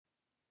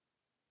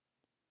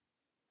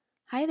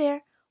Hi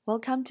there!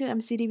 Welcome to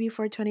MCDB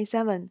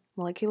 427,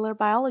 Molecular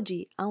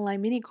Biology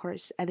online mini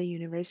course at the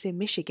University of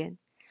Michigan.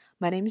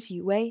 My name is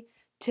Yu Wei.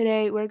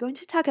 Today we're going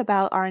to talk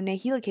about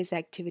RNA helicase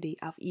activity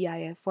of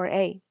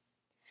eIF4A.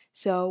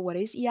 So, what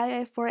is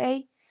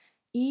eIF4A?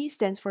 E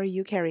stands for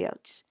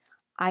eukaryotes.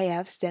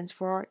 IF stands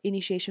for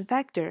initiation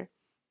factor.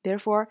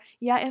 Therefore,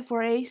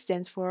 eIF4A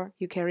stands for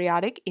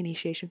eukaryotic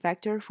initiation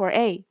factor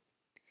 4A.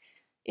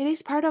 It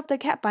is part of the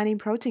cap binding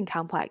protein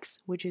complex,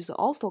 which is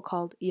also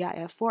called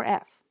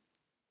eIF4F.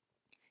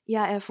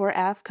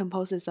 eIF4F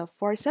composes of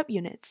 4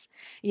 subunits,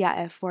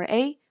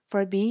 eIF4A,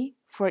 4B,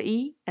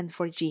 4E, and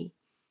 4G.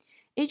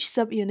 Each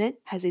subunit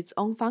has its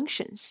own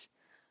functions.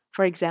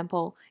 For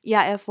example,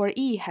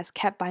 eIF4E has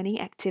cap binding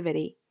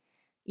activity.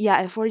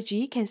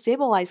 eIF4G can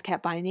stabilize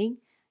cap binding,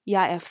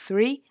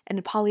 eIF3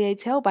 and poly A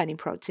tail binding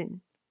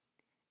protein.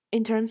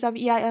 In terms of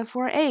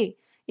eIF4A,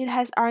 it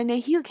has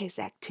RNA helicase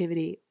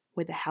activity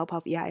with the help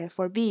of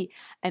eIF4B,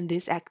 and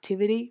this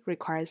activity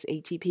requires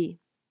ATP.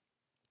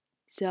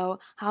 So,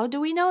 how do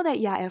we know that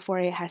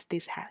eIF4A has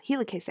this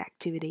helicase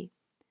activity?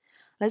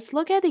 Let's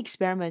look at the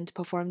experiment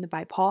performed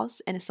by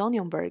Pauls and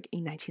Sonnenberg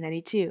in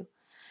 1992.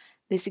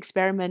 This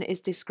experiment is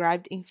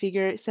described in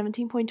Figure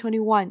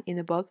 17.21 in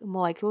the book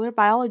Molecular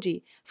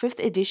Biology,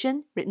 5th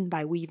edition, written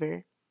by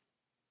Weaver.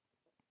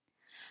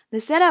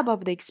 The setup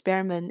of the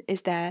experiment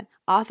is that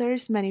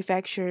authors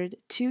manufactured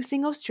 2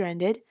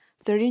 single-stranded,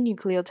 30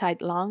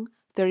 nucleotide long,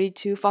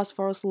 32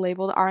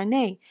 phosphorus-labeled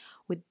RNA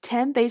with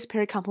 10 base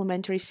pair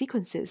complementary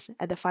sequences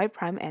at the 5'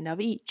 end of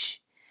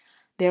each.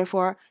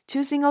 Therefore,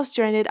 2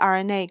 single-stranded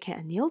RNA can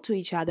anneal to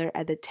each other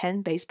at the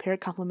 10 base pair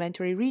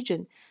complementary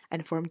region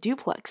and form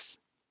duplex.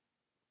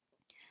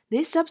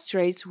 These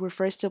substrates were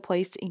first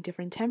placed in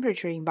different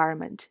temperature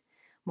environment,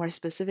 more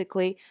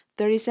specifically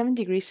 37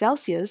 degrees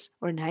Celsius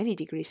or 90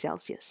 degrees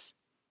Celsius.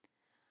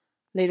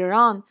 Later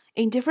on,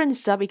 in different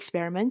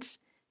sub-experiments,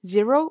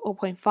 0,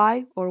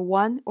 0.5, or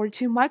 1 or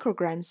 2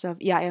 micrograms of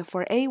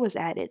eIF4A was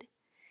added.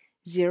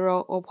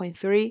 0 or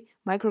 0.3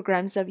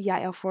 micrograms of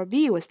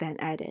eIF4B was then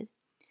added,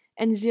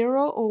 and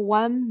 0 or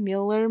 1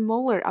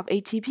 millimolar of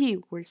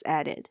ATP was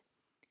added.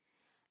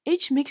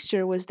 Each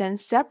mixture was then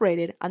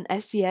separated on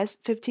SDS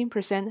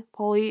 15%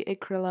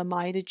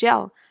 polyacrylamide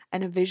gel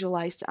and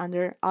visualized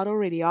under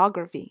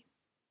autoradiography.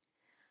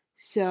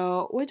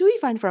 So, what do we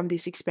find from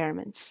these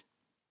experiments?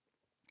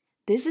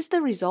 This is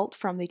the result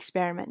from the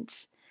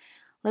experiments.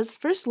 Let's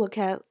first look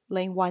at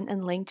lane 1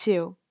 and lane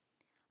 2.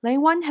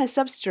 Lane 1 has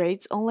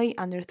substrates only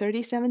under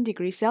 37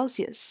 degrees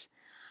Celsius,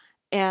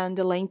 and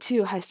lane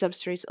 2 has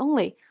substrates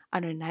only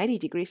under 90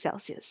 degrees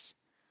Celsius.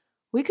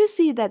 We could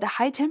see that the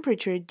high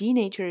temperature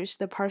denatures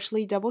the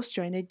partially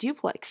double-stranded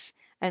duplex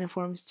and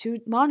forms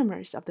 2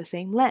 monomers of the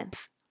same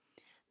length.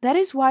 That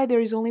is why there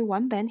is only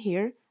 1 band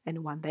here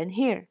and 1 band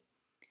here.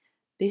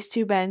 These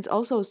 2 bands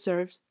also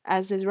serve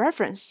as a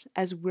reference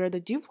as where the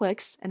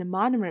duplex and the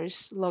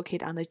monomers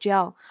locate on the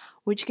gel,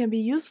 which can be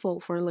useful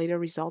for later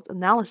result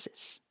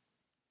analysis.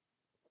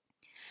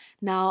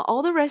 Now,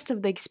 all the rest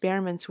of the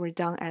experiments were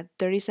done at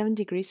 37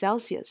 degrees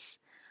Celsius.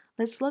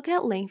 Let's look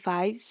at lane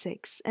 5,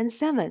 6, and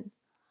 7.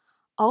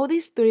 All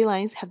these 3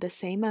 lines have the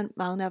same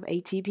amount of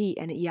ATP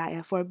and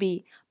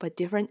eIF4B, but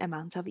different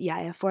amounts of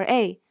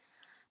eIF4A.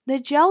 The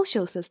gel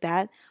shows us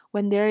that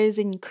when there is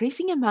an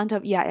increasing amount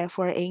of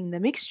eIF4A in the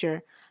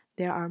mixture,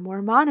 there are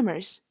more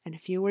monomers and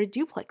fewer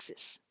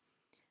duplexes.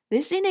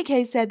 This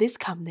indicates that this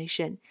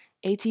combination,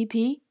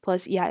 ATP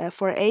plus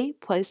eIF4A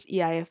plus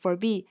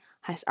eIF4B,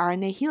 has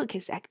RNA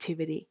helicase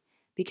activity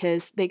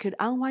because they could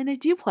unwind the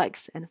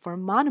duplex and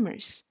form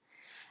monomers.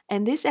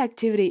 And this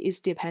activity is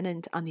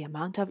dependent on the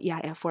amount of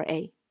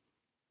eIF4A.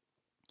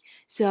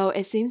 So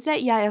it seems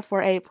that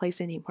eIF4A plays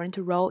an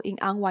important role in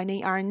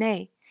unwinding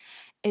RNA.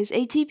 Is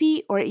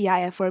ATP or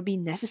eIF4B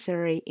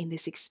necessary in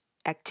this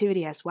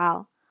activity as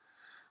well?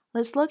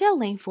 Let's look at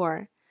lane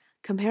 4.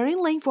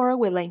 Comparing lane 4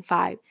 with lane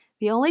 5,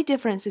 the only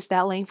difference is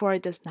that lane 4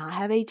 does not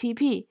have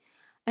ATP,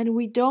 and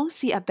we don't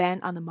see a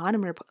band on the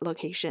monomer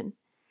location.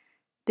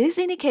 This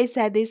indicates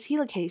that this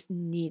helicase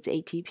needs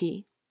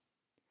ATP.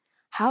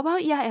 How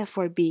about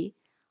eIF4B?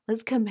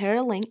 Let's compare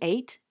lane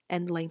 8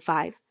 and lane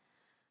 5.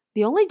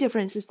 The only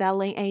difference is that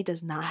lane 8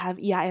 does not have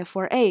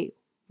eIF4A,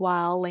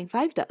 while lane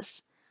 5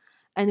 does.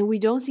 And we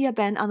don't see a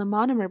band on the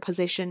monomer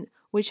position,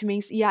 which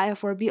means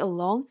eIF4B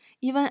alone,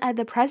 even at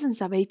the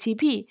presence of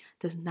ATP,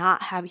 does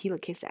not have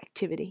helicase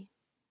activity.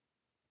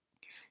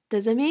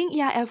 Does it mean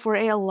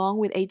eIF4A along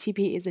with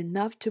ATP is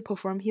enough to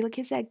perform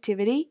helicase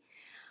activity?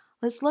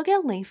 Let's look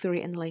at lane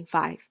 3 and lane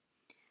 5.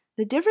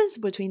 The difference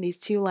between these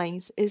 2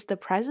 lanes is the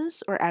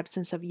presence or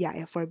absence of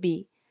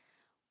eIF4B.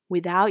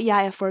 Without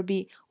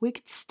eIF4B, we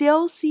could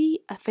still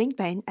see a faint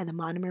band at the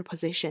monomer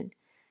position.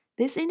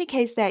 This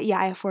indicates that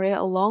eIF4A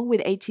along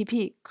with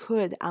ATP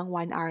could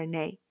unwind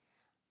RNA.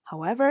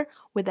 However,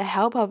 with the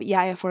help of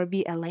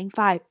eIF4B at lane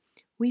 5,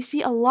 we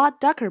see a lot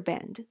darker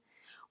band,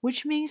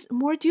 which means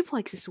more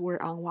duplexes were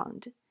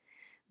unwound.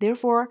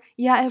 Therefore,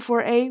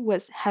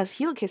 eIF4A has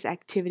helicase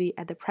activity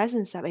at the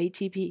presence of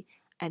ATP,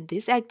 and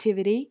this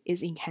activity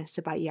is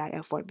enhanced by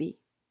eIF4B.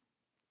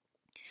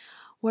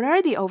 What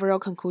are the overall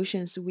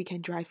conclusions we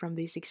can derive from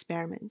these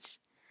experiments?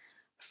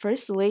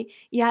 Firstly,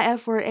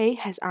 eIF4A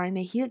has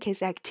RNA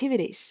helicase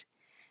activities.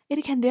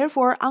 It can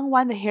therefore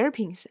unwind the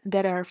hairpins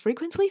that are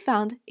frequently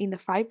found in the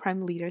 5'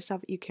 leaders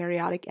of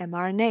eukaryotic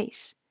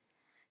mRNAs.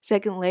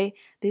 Secondly,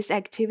 this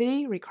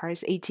activity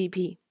requires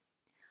ATP.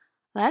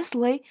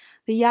 Lastly,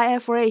 the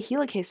eIF4A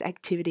helicase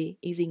activity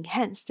is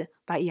enhanced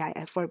by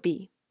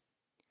eIF4B.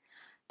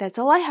 That's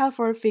all I have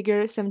for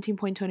figure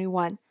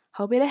 17.21.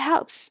 Hope it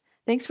helps.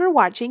 Thanks for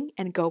watching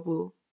and go blue!